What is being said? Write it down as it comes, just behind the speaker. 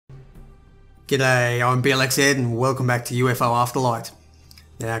G'day, I'm BLXed and welcome back to UFO Afterlight.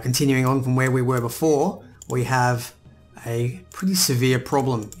 Now, continuing on from where we were before, we have a pretty severe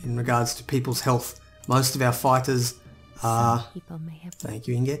problem in regards to people's health. Most of our fighters are... Thank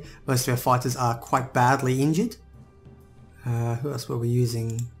you, Inge. Most of our fighters are quite badly injured. Who else were we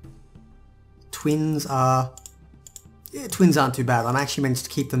using? Twins are... Yeah, twins aren't too bad. I actually managed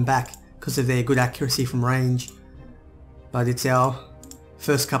to keep them back because of their good accuracy from range. But it's our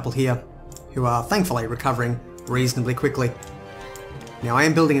first couple here who are thankfully recovering reasonably quickly. Now I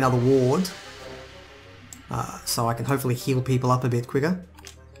am building another ward, so I can hopefully heal people up a bit quicker.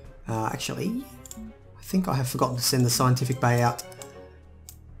 Actually, I think I have forgotten to send the scientific bay out.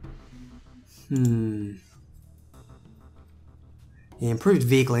 The improved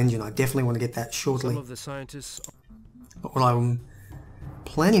vehicle engine, I definitely want to get that shortly. Some of the scientists... But what I'm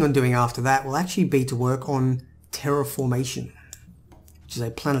planning on doing after that will actually be to work on terraformation, which is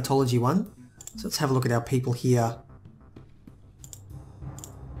a planetology one. So let's have a look at our people here.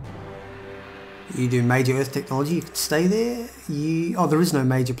 You do major Earth technology, you can stay there. Oh, there is no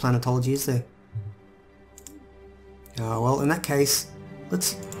major planetology, is there? Well, in that case,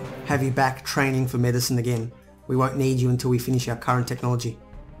 let's have you back training for medicine again. We won't need you until we finish our current technology.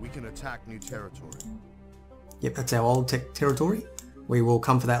 We can attack new territory. Yep, that's our old territory. We will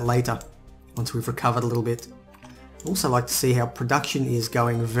come for that later, once we've recovered a little bit. I'd also like to see how production is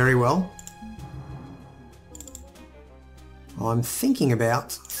going very well. I'm thinking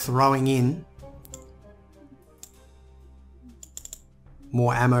about throwing in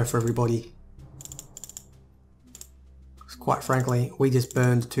more ammo for everybody. Because quite frankly, we just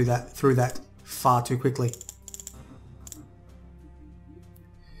burned through that far too quickly.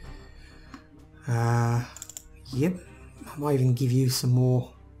 Yep, I might even give you some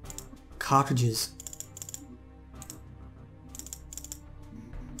more cartridges.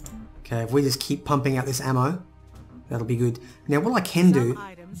 Okay, if we just keep pumping out this ammo, that'll be good. Now what I can do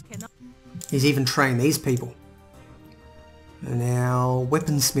is even train these people. And now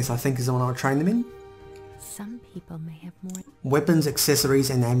weaponsmith, I think, is the one I'll train them in. Some people may have more Weapons, accessories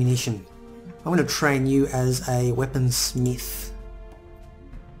and ammunition. I'm going to train you as a weaponsmith.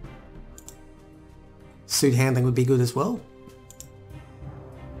 Suit handling would be good as well.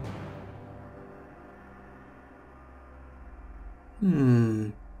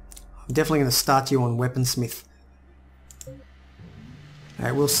 I'm definitely going to start you on weaponsmith.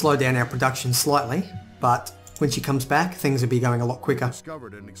 We'll slow down our production slightly, but when she comes back, things will be going a lot quicker.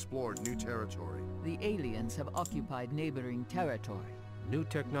 Discovered and explored new territory. The aliens have occupied neighboring territory. New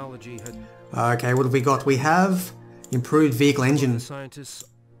technology had... Okay, what have we got? We have improved vehicle engine. Scientists...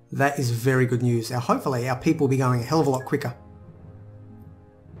 That is very good news. Now, hopefully our people will be going a hell of a lot quicker.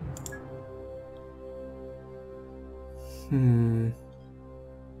 Gonna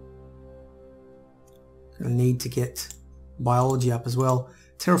need to get biology up as well.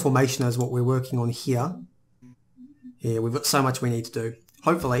 Terraformation is what we're working on here. Yeah, we've got so much we need to do.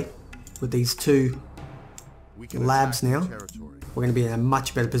 Hopefully, with these two labs now, we're going to be in a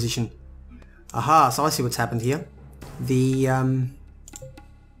much better position. Aha, so I see what's happened here. The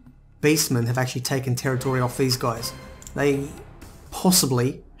beastmen have actually taken territory off these guys. They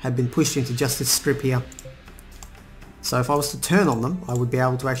possibly have been pushed into just this strip here. So if I was to turn on them, I would be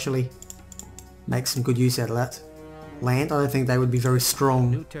able to actually make some good use out of that. Land, I don't think they would be very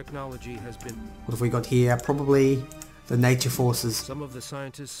strong. New technology has been... What have we got here? Probably the nature forces. Some of the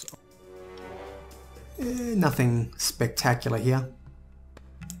scientists... Nothing spectacular here.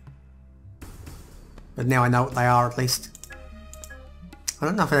 But now I know what they are at least. I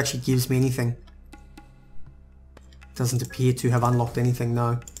don't know if it actually gives me anything. It doesn't appear to have unlocked anything,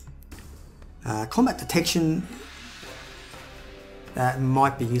 no. Combat detection... That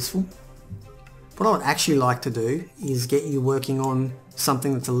might be useful. What I would actually like to do is get you working on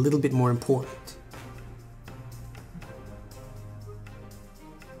something that's a little bit more important.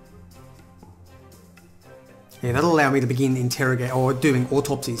 Yeah, that'll allow me to begin interrogate or doing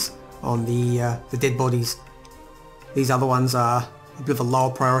autopsies on the dead bodies. These other ones are a bit of a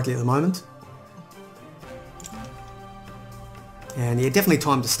lower priority at the moment. And yeah, definitely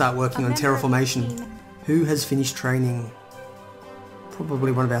time to start working on terraformation. Who has finished training?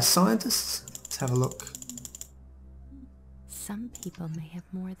 Probably one of our scientists. Let's have a look. Some people may have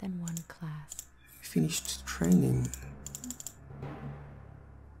more than one class. Finished training.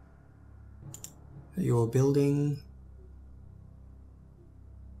 Your building.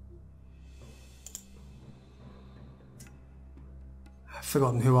 I've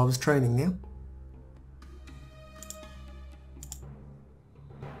forgotten who I was training now.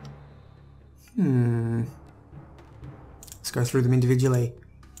 Let's go through them individually.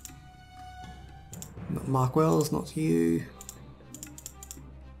 Not Mark Wells, not you.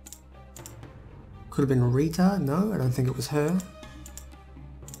 Could have been Rita. No, I don't think it was her.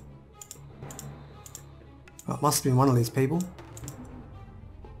 Oh, it must have been one of these people.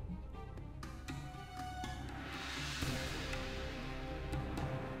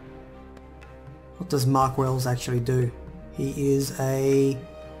 What does Mark Wells actually do? He is a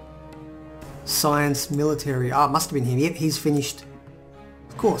science military. Ah, it must have been him. Yep, he's finished.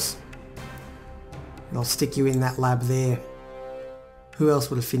 Of course. And I'll stick you in that lab there. Who else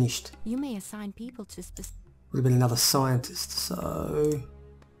would have finished? You may assign people to specific. Would have been another scientist, so...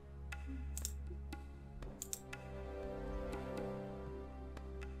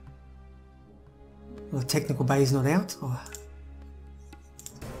 Well, the technical bay is not out. Oh.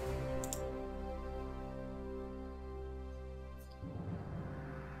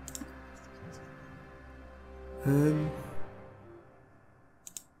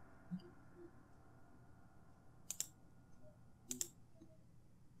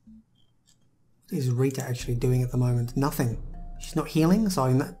 What is Rita actually doing at the moment? Nothing. She's not healing, so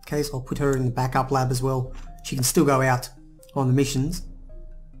in that case I'll put her in the backup lab as well. She can still go out on the missions.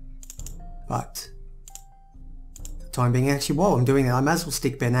 But for the time being, actually while I'm doing that, I might as well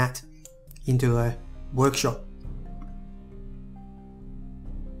stick Bernat into a workshop.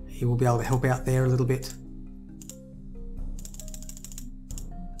 He will be able to help out there a little bit.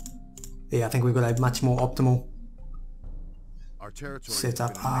 Yeah, I think we've got a much more optimal Our territory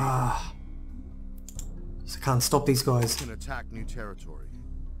setup. has been invaded. So I can't stop these guys. We can attack new territory.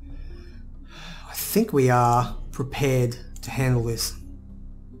 I think we are prepared to handle this.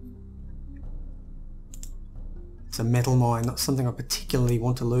 It's a metal mine, not something I particularly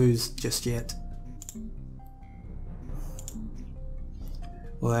want to lose just yet.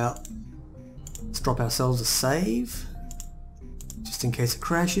 Well, let's drop ourselves a save, just in case it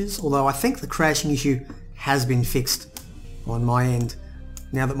crashes. Although I think the crashing issue has been fixed on my end,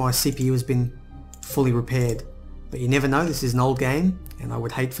 now that my CPU has been fully repaired. But you never know, this is an old game, and I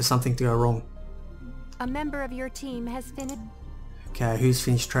would hate for something to go wrong. A member of your team has finished. Okay, who's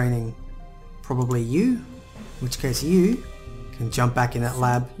finished training? Probably you, in which case you can jump back in that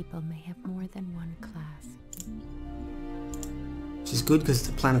lab. Some people may have more than one class. Which is good because it's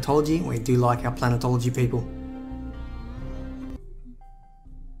a planetology, and we do like our planetology people.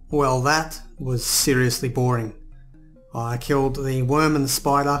 Well, that was seriously boring. I killed the worm and the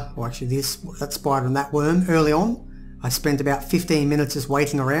spider, or actually that spider and that worm early on. I spent about 15 minutes just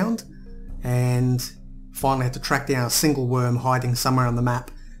waiting around and finally had to track down a single worm hiding somewhere on the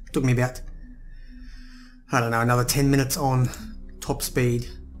map. It took me about, I don't know, another 10 minutes on top speed.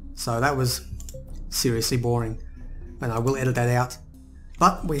 So that was seriously boring, and I will edit that out.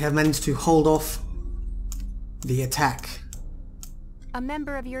 But we have managed to hold off the attack. A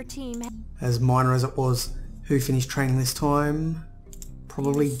member of your team. As minor as it was. Who finished training this time?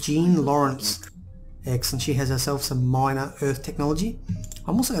 Probably Jean Lawrence. Excellent. She has herself some minor Earth technology.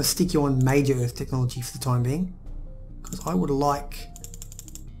 I'm also going to stick you on major Earth technology for the time being, because I would like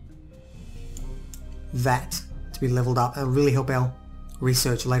that to be leveled up. It'll really help our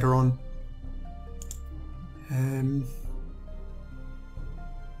research later on.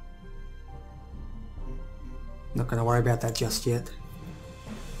 Not going to worry about that just yet.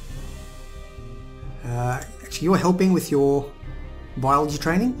 Actually, you're helping with your biology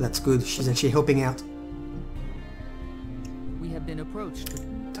training. That's good. She's actually helping out. We have been approached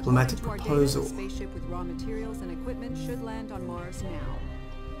with Diplomatic According to our proposal. data, the spaceship with raw materials and equipment should land on Mars now.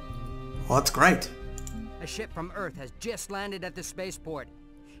 Oh, that's great. A ship from Earth has just landed at the spaceport.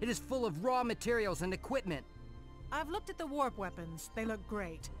 It is full of raw materials and equipment. I've looked at the warp weapons. They look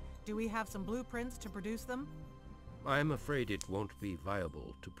great. Do we have some blueprints to produce them? I'm afraid it won't be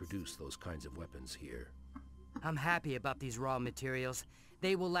viable to produce those kinds of weapons here. I'm happy about these raw materials.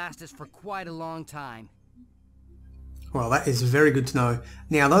 They will last us for quite a long time. Well, that is very good to know.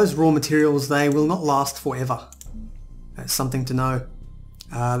 Now, those raw materials, they will not last forever. That's something to know.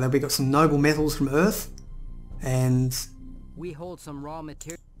 Then we got some noble metals from Earth, and... We hold some raw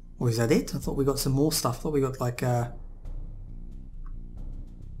material. Or is that it? I thought we got some more stuff. I thought we got like,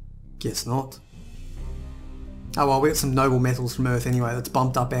 guess not. Oh well, we got some noble metals from Earth anyway. That's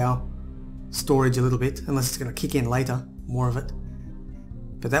bumped up our storage a little bit, unless it's going to kick in later, more of it.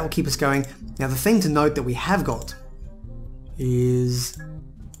 But that will keep us going. Now the thing to note that we have got is...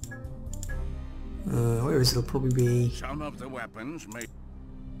 where is it? It'll probably be... Some of the weapons may...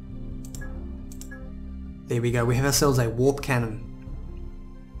 There we go. We have ourselves a warp cannon.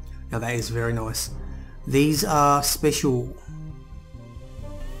 Now that is very nice. These are special.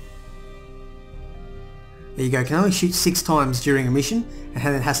 There you go. Can only shoot 6 times during a mission, and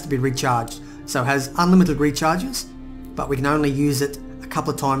then it has to be recharged. So it has unlimited recharges, but we can only use it a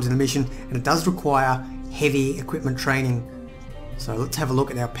couple of times in a mission, and it does require heavy equipment training. So let's have a look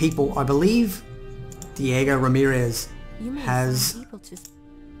at our people. I believe Diego Ramirez You may has assign people to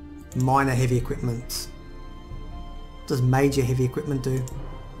minor heavy equipment. What does major heavy equipment do?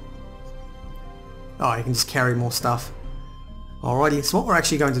 Oh, you can just carry more stuff. Alrighty, so what we're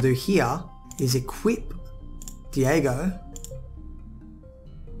actually going to do here is equip Diego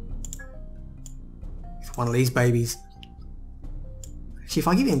with one of these babies. Actually, if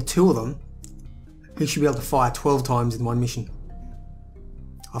I give him 2 of them, he should be able to fire 12 times in one mission.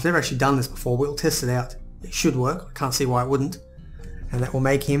 I've never actually done this before, but we'll test it out. It should work, I can't see why it wouldn't. And that will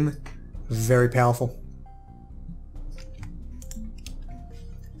make him very powerful.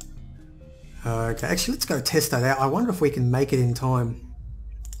 Okay, actually let's go test that out. I wonder if we can make it in time.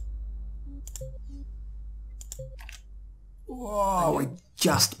 Whoa, we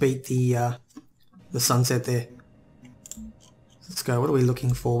just beat the sunset there. Let's go, what are we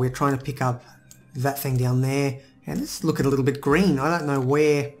looking for? We're trying to pick up that thing down there. And let's look at a little bit green. I don't know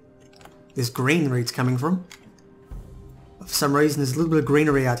where this greenery's coming from. But for some reason there's a little bit of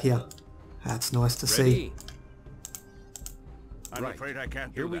greenery out here. That's nice to see. I'm afraid I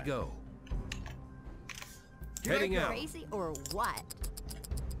can't do that. Here we go. Heading out. Crazy or what?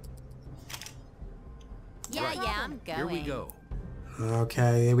 Yeah, I'm going. Here we go.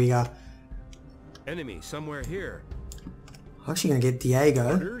 Okay, there we go. Enemy somewhere here. I'm actually going to get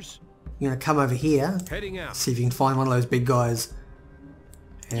Diego. Orders. You're going to come over here. Heading out. See if you can find one of those big guys.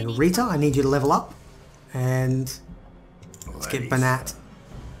 And Rita, I need you to level up. And let's get Banat.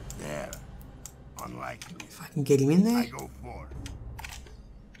 There. Unlikely. If I can get him in I there. go for it.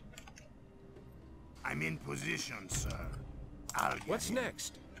 I'm in position, sir. I'll get What's him.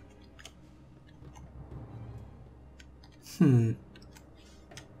 next?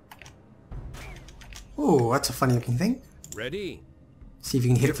 Oh, that's a funny looking thing. Ready. See if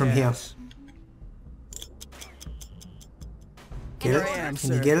you can hit it from here. Yes. Get it?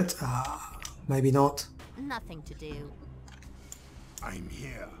 Can you get it? Maybe not. Nothing to do. I'm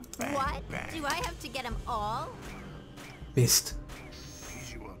here. Bang, What? bang. Do I have to get them all? Missed.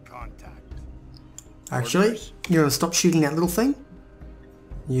 Visual contact. Actually, Orders. you're going to stop shooting that little thing.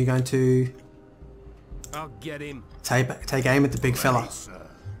 You're going to I'll get him. take aim at the big fella. Ready, sir.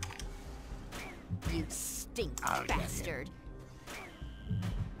 You stink I'll get him. bastard.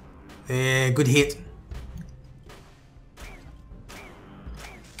 There, good hit.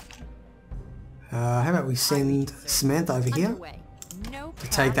 How about we send Samantha over here Underway. no to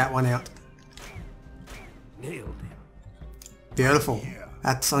take that one out. Nailed him. Beautiful. Yeah.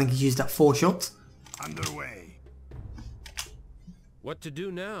 That's something he's used up 4 shots. Underway. What to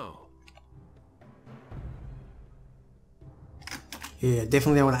do now? Yeah,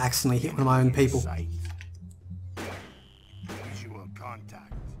 definitely don't want to accidentally hit one of my own people. Sight. Visual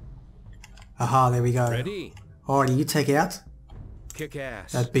contact. Aha, there we go. Ready. Alrighty, you take out Kick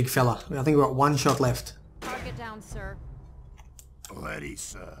ass. that big fella. I think we've got 1 shot left. target down, sir. Ready,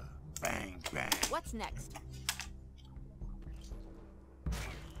 sir. Bang, bang. What's next?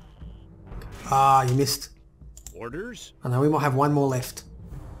 Ah, you missed. Orders. I know we might have 1 more left.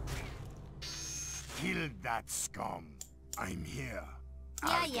 Kill that scum. I'm here. Yeah,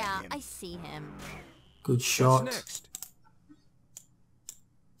 I'll get yeah, him. I see him. Good shot. What's next?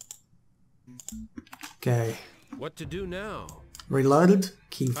 Okay. What to do now? Reloaded.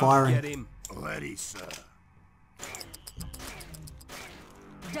 Keep I'll get firing. him. Ready, sir.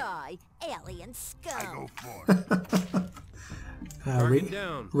 Die, alien I scum. go for it. Target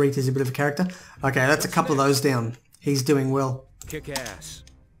down. Rita's a bit of a character. Okay, that's a couple of those down. He's doing well. Kick ass.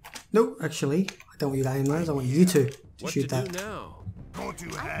 No, actually, I don't want you to aim those. I want you to What shoot to that. do now? Go to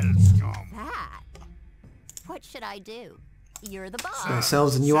hell, scum. That? What should I do? You're the boss. Got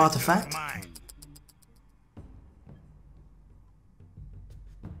ourselves a new artifact. Mine.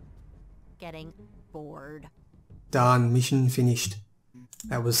 Getting bored. Done. Mission finished.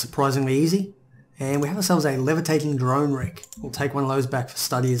 That was surprisingly easy. And we have ourselves a levitating drone wreck. We'll take one of those back for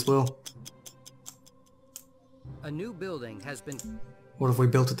study as well. A new building has been... What have we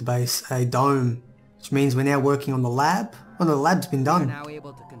built at the base? A dome. Which means we're now working on the lab. Oh no, the lab's been We're done. now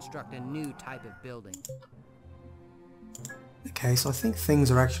able to construct a new type of building. Okay, so I think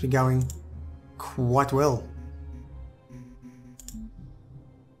things are actually going quite well.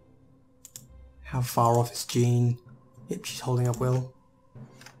 How far off is Jean? Yep, she's holding up well.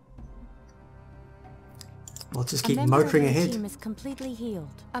 Let's just keep A member motoring of your ahead. team is completely healed.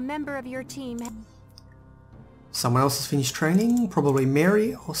 A member of your team Someone else has finished training, probably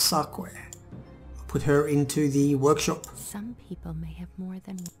Mary or Sakwe. I'll put her into the workshop. Some people may have more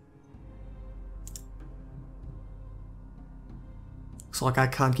than one. Looks like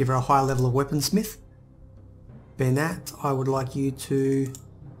I can't give her a higher level of weaponsmith. Bernat, I would like you to...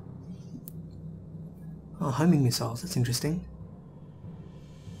 Oh, homing missiles, that's interesting.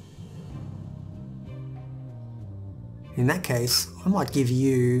 In that case, I might give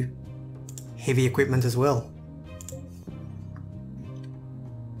you heavy equipment as well.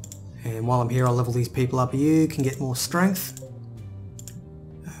 And while I'm here, I'll level these people up. You can get more strength.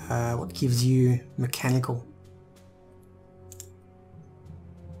 What gives you mechanical?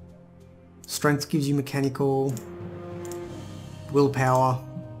 Strength gives you mechanical. Willpower.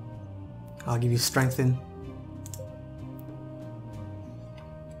 I'll give you strength then.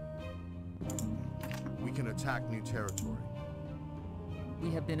 We can attack new territory. We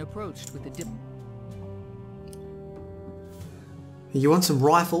have been approached with a dip. You want some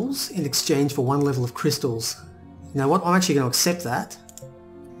rifles in exchange for 1 level of crystals. You know what? I'm actually going to accept that.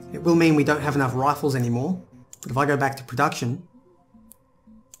 It will mean we don't have enough rifles anymore. But if I go back to production,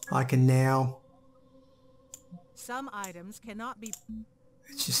 I can now... Some items cannot be...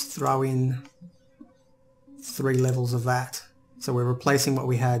 Let's just throw in 3 levels of that. So we're replacing what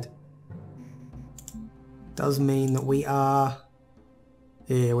we had. Does mean that we are...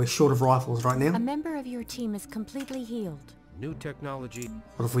 Yeah, we're short of rifles right now. A member of your team is completely healed. New technology.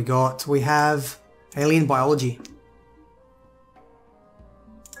 What have we got? We have alien biology.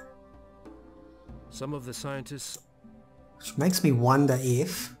 Some of the scientists... Which makes me wonder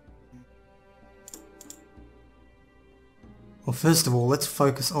if... Well, first of all, let's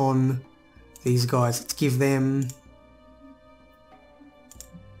focus on these guys. Let's give them...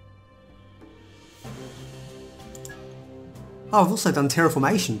 Oh, I've also done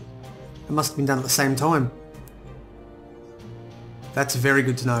terraformation. It must have been done at the same time. That's very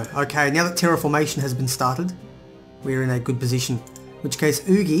good to know. Okay, now that terraformation has been started, we're in a good position. In which case,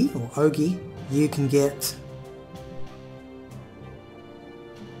 Oogie, or Ogie, you can get...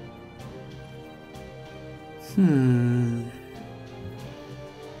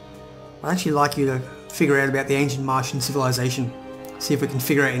 I'd actually like you to figure out about the ancient Martian civilization. See if we can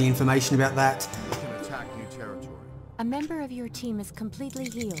figure out any information about that. We can attack new territory. A member of your team is completely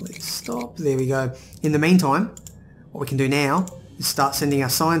healed. Let's stop. There we go. In the meantime, what we can do now is start sending our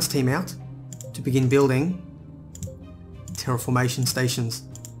science team out to begin building terraformation stations.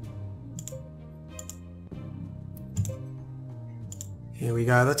 Here we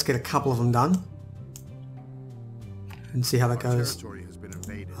go. Let's get a couple of them done and see how that Our goes. territory has been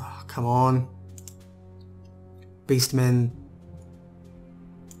invaded. Oh, come on. Beastmen.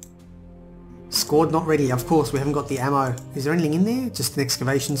 Squad not ready. Of course, we haven't got the ammo. Is there anything in there? Just an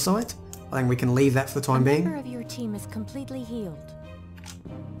excavation site? I think we can leave that for the time A being. member of your team is completely healed.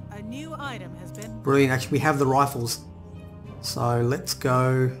 A new item has been... Brilliant. Actually, we have the rifles. So let's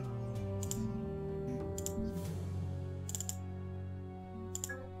go...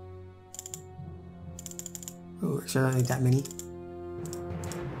 Oh, actually I don't need that many.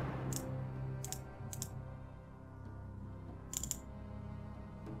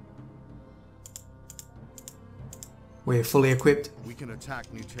 We're fully equipped. We can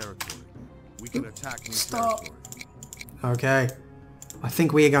attack new territory. We can attack new Stop. territory. Okay. I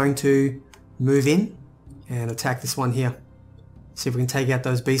think we are going to move in and attack this one here. See if we can take out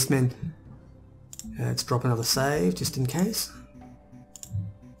those beastmen. Let's drop another save just in case.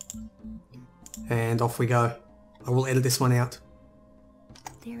 And off we go. I will edit this one out.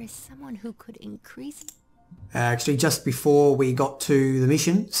 There is someone who could increase... Actually, just before we got to the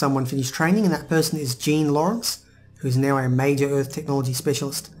mission, someone finished training, and that person is Jean Lawrence, who's now a major Earth technology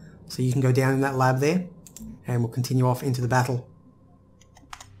specialist. So you can go down in that lab there, and we'll continue off into the battle.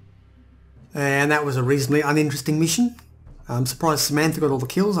 And that was a reasonably uninteresting mission. I'm surprised Samantha got all the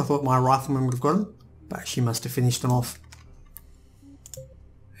kills. I thought my rifleman would have got them, but she must have finished them off.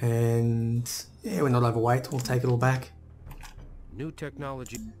 And yeah, we're not overweight. We'll take it all back. New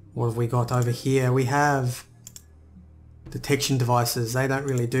technology. What have we got over here? We have detection devices. They don't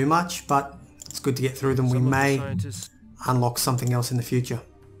really do much, but it's good to get through them. We Some of the may scientists... unlock something else in the future.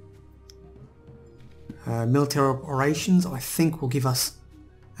 Military operations, I think, will give us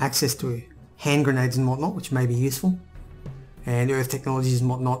access to hand grenades and whatnot, which may be useful. And Earth technologies and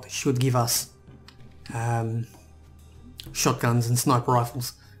whatnot should give us shotguns and sniper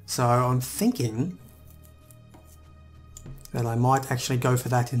rifles. So I'm thinking that I might actually go for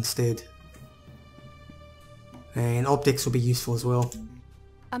that instead. And optics will be useful as well.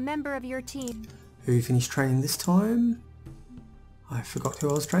 A member of your team... Who finished training this time? I forgot who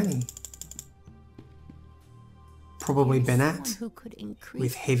I was training. Probably There is Bernat someone who could increase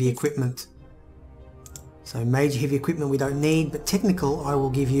with heavy his- equipment. So major heavy equipment we don't need, but technical I will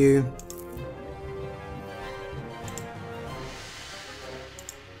give you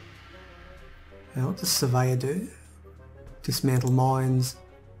Now what does Surveyor do? Dismantle mines.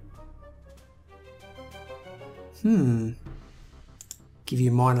 Give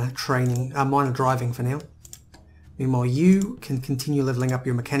you minor training, minor driving for now. Meanwhile, you can continue leveling up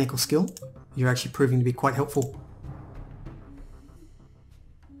your mechanical skill. You're actually proving to be quite helpful.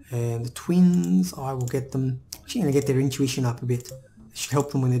 And the twins, I will get them. Actually, going to get their intuition up a bit. It should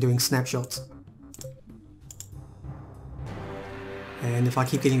help them when they're doing snapshots. And if I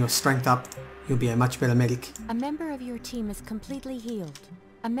keep getting your strength up, you'll be a much better medic. A member of your team is completely healed.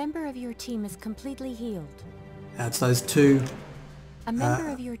 A member of your team is completely healed. That's those two. A member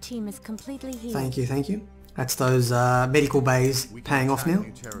of your team is completely healed. Thank you, thank you. That's those medical bays paying off now.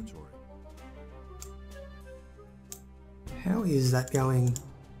 How is that going?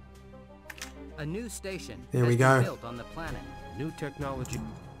 A new station there has we been go. built on the planet. New technology.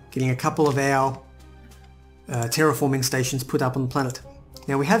 Getting a couple of our terraforming stations put up on the planet.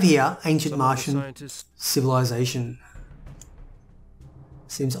 Now we have here ancient Martian civilization.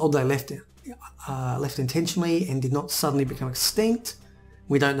 Seems odd they left intentionally and did not suddenly become extinct.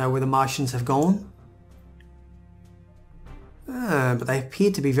 We don't know where the Martians have gone. But they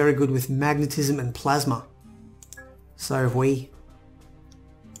appear to be very good with magnetism and plasma. So if we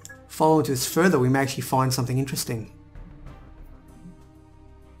follow into this further, we may actually find something interesting.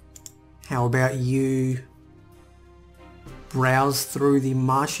 How about you browse through the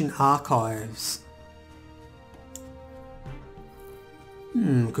Martian archives?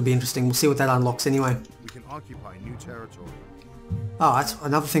 Could be interesting. We'll see what that unlocks anyway. We can occupy new territory. Oh, that's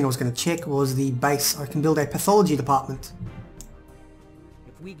another thing I was going to check was the base. I can build a pathology department.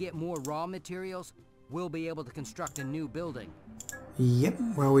 If we get more raw materials, we'll be able to construct a new building. Yep,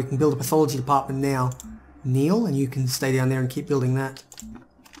 well we can build a pathology department now. Neil, and you can stay down there and keep building that.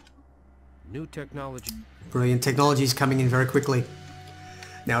 New technology. Brilliant. Technology is coming in very quickly.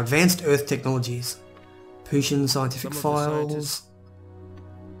 Now, advanced Earth technologies. Pushin scientific files.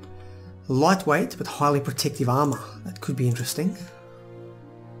 Lightweight but highly protective armour. That could be interesting.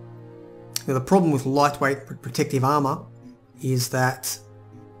 Now, the problem with lightweight but protective armour is that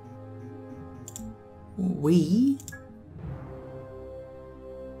we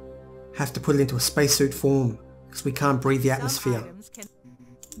have to put it into a spacesuit form because we can't breathe the atmosphere.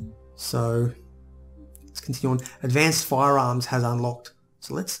 So let's continue on. Advanced firearms has unlocked.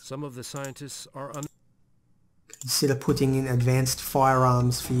 So let's Some of the scientists are consider putting in advanced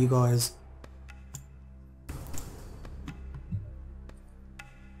firearms for you guys.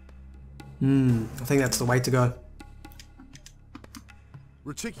 I think that's the way to go.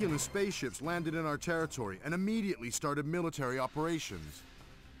 Reticulan spaceships landed in our territory and immediately started military operations.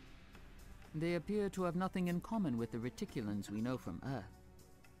 They appear to have nothing in common with the Reticulans we know from Earth.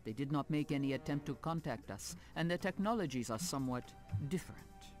 They did not make any attempt to contact us, and their technologies are somewhat different.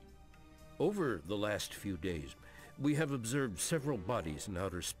 Over the last few days, we have observed several bodies in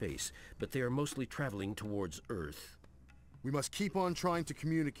outer space, but they are mostly traveling towards Earth. We must keep on trying to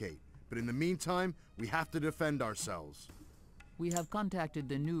communicate, but in the meantime, we have to defend ourselves. We have contacted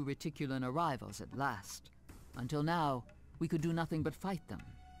the new Reticulan arrivals at last. Until now, we could do nothing but fight them.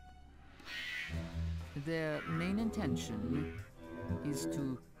 Their main intention is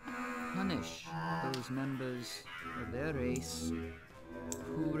to punish those members of their race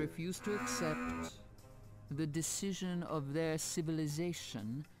who refuse to accept the decision of their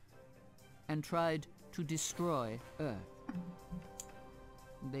civilization and tried to destroy Earth.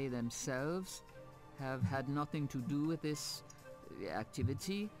 They themselves have had nothing to do with this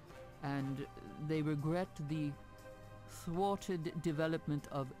activity, and they regret the thwarted development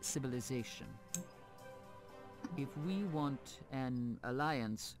of civilization. If we want an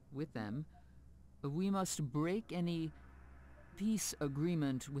alliance with them, we must break any peace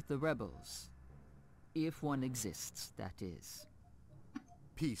agreement with the rebels. If one exists, that is.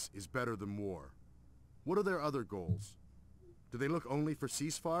 Peace is better than war. What are their other goals? Do they look only for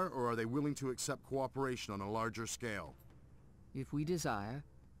ceasefire, or are they willing to accept cooperation on a larger scale? If we desire,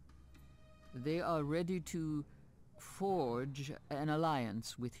 they are ready to forge an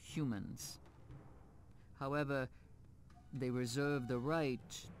alliance with humans. However, they reserve the right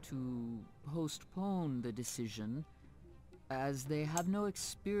to postpone the decision, as they have no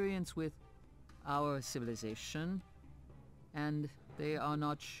experience with our civilization, and they are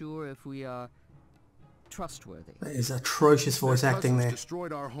not sure if we are trustworthy. That is atrocious voice acting there.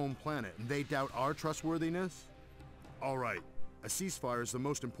 Destroyed our home planet, and they doubt our trustworthiness? All right, a ceasefire is the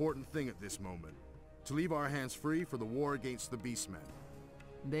most important thing at this moment. To leave our hands free for the war against the Beastmen.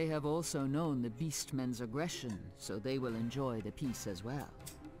 They have also known the Beastmen's aggression, so they will enjoy the peace as well.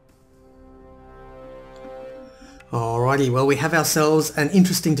 Alrighty, well we have ourselves an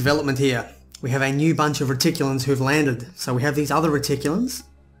interesting development here. we have a new bunch of reticulans who've landed. So we have these other reticulans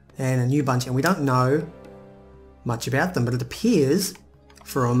and a new bunch, and we don't know much about them, but it appears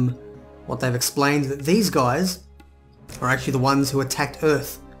from what they've explained that these guys are actually the ones who attacked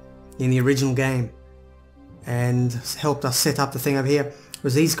Earth in the original game and helped us set up the thing over here,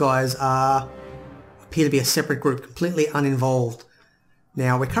 whereas these guys appear to be a separate group, completely uninvolved.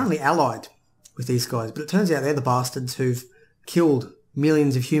 Now, we're currently allied with these guys, but it turns out they're the bastards who've killed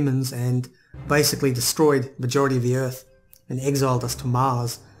millions of humans and basically destroyed the majority of the Earth and exiled us to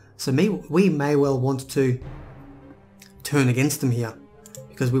Mars. So we may well want to turn against them here,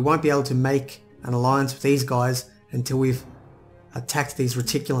 because we won't be able to make an alliance with these guys until we've attacked these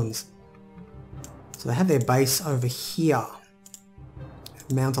reticulans. So they have their base over here,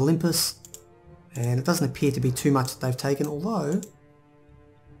 Mount Olympus, and it doesn't appear to be too much that they've taken, although...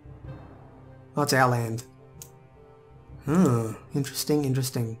 Oh, it's our land. Interesting,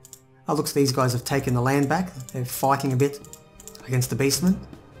 interesting. Oh, looks these guys have taken the land back. They're fighting a bit against the beastmen.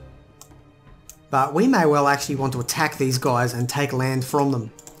 But we may well actually want to attack these guys and take land from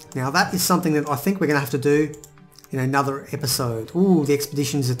them. Now that is something that I think we're going to have to do in another episode. Ooh, the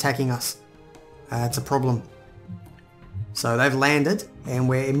expedition is attacking us. It's a problem. So they've landed and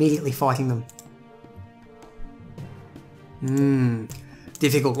we're immediately fighting them.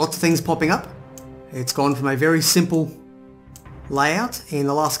 Difficult. Lots of things popping up. It's gone from a very simple layout. In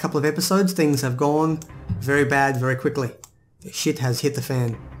the last couple of episodes, things have gone very bad very quickly. The shit has hit the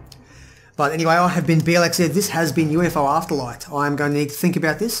fan. But anyway, I have been BLXZ. This has been UFO Afterlight. I'm going to need to think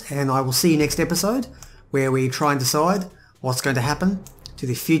about this, and I will see you next episode, where we try and decide what's going to happen to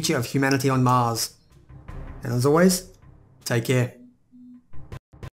the future of humanity on Mars. And as always, take care.